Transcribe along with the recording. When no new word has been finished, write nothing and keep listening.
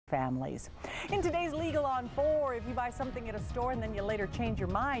families. In today's Legal on 4, if you buy something at a store and then you later change your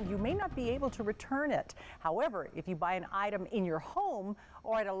mind, you may not be able to return it. However, if you buy an item in your home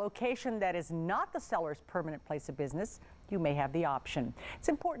or at a location that is not the seller's permanent place of business, you may have the option. It's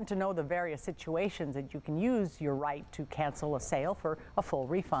important to know the various situations that you can use your right to cancel a sale for a full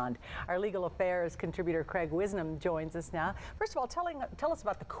refund. Our legal affairs contributor Craig Wisnom joins us now. First of all, tell us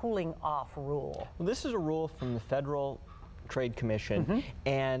about the cooling off rule. Well, this is a rule from the Federal Trade Commission,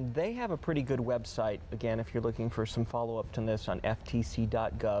 and they have a pretty good website, again, if you're looking for some follow-up to this, on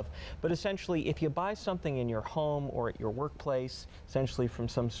ftc.gov. But essentially, if you buy something in your home or at your workplace, essentially from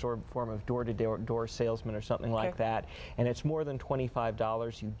some sort of form of door-to-door salesman or something like that, and it's more than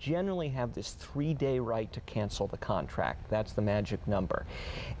 $25, you generally have this 3-day right to cancel the contract. That's the magic number.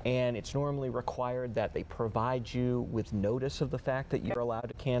 And it's normally required that they provide you with notice of the fact that you're allowed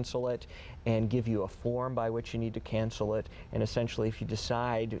to cancel it and give you a form by which you need to cancel it. And essentially, if you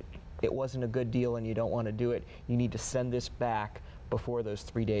decide it wasn't a good deal and you don't want to do it, you need to send this back before those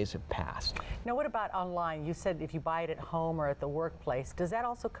 3 days have passed. Now, what about online? You said if you buy it at home or at the workplace. Does that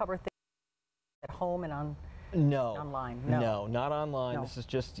also cover things at home and online? No, not online. No. This is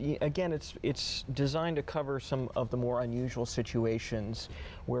just, again, it's designed to cover some of the more unusual situations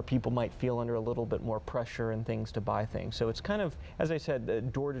where people might feel under a little bit more pressure and things to buy things. So it's kind of, as I said, the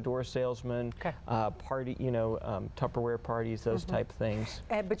door-to-door salesman, party, Tupperware parties, those type things.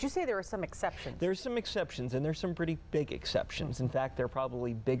 But you say there are some exceptions. There's some exceptions, and there's some pretty big exceptions. In fact, they're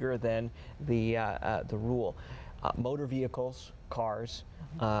probably bigger than the rule. Motor vehicles, cars,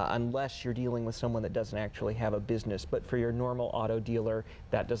 unless you're dealing with someone that doesn't actually have a business. But for your normal auto dealer,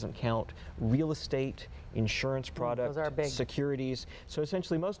 that doesn't count. Real estate, insurance products, those are big. Securities. So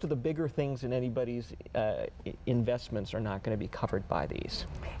essentially, most of the bigger things in anybody's investments are not going to be covered by these.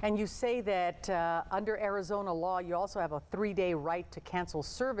 And you say that under Arizona law, you also have a 3-day right to cancel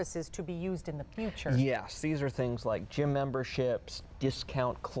services to be used in the future. Yes, these are things like gym memberships,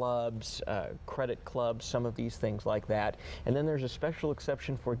 discount clubs, credit clubs, some of these things like that. And then there's a special exception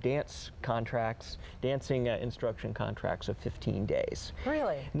for dancing instruction contracts of 15 days.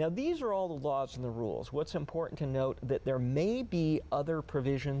 Really? Now, these are all the laws and the rules. What's important to note that there may be other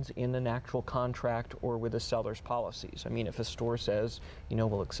provisions in an actual contract or with a seller's policies. I mean, if a store says,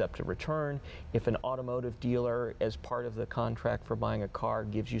 we'll accept a return, if an automotive dealer, as part of the contract for buying a car,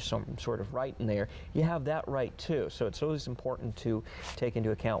 gives you some sort of right in there, you have that right too. So it's always important to take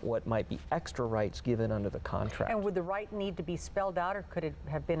into account what might be extra rights given under the contract. And would the right need to be spelled out, or could it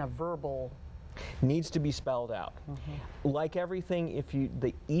have been a verbal? Needs to be spelled out. Like everything,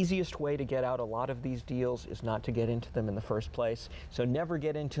 the easiest way to get out a lot of these deals is not to get into them in the first place. So never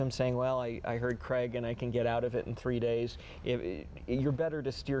get into them saying, well, I heard Craig and I can get out of it in 3 days. You're better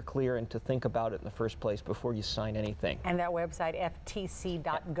to steer clear and to think about it in the first place before you sign anything. And that website,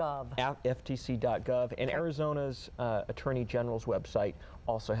 ftc.gov. ftc.gov. And Arizona's Attorney General's website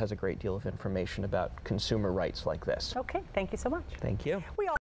also has a great deal of information about consumer rights like this. Okay, thank you so much. Thank you.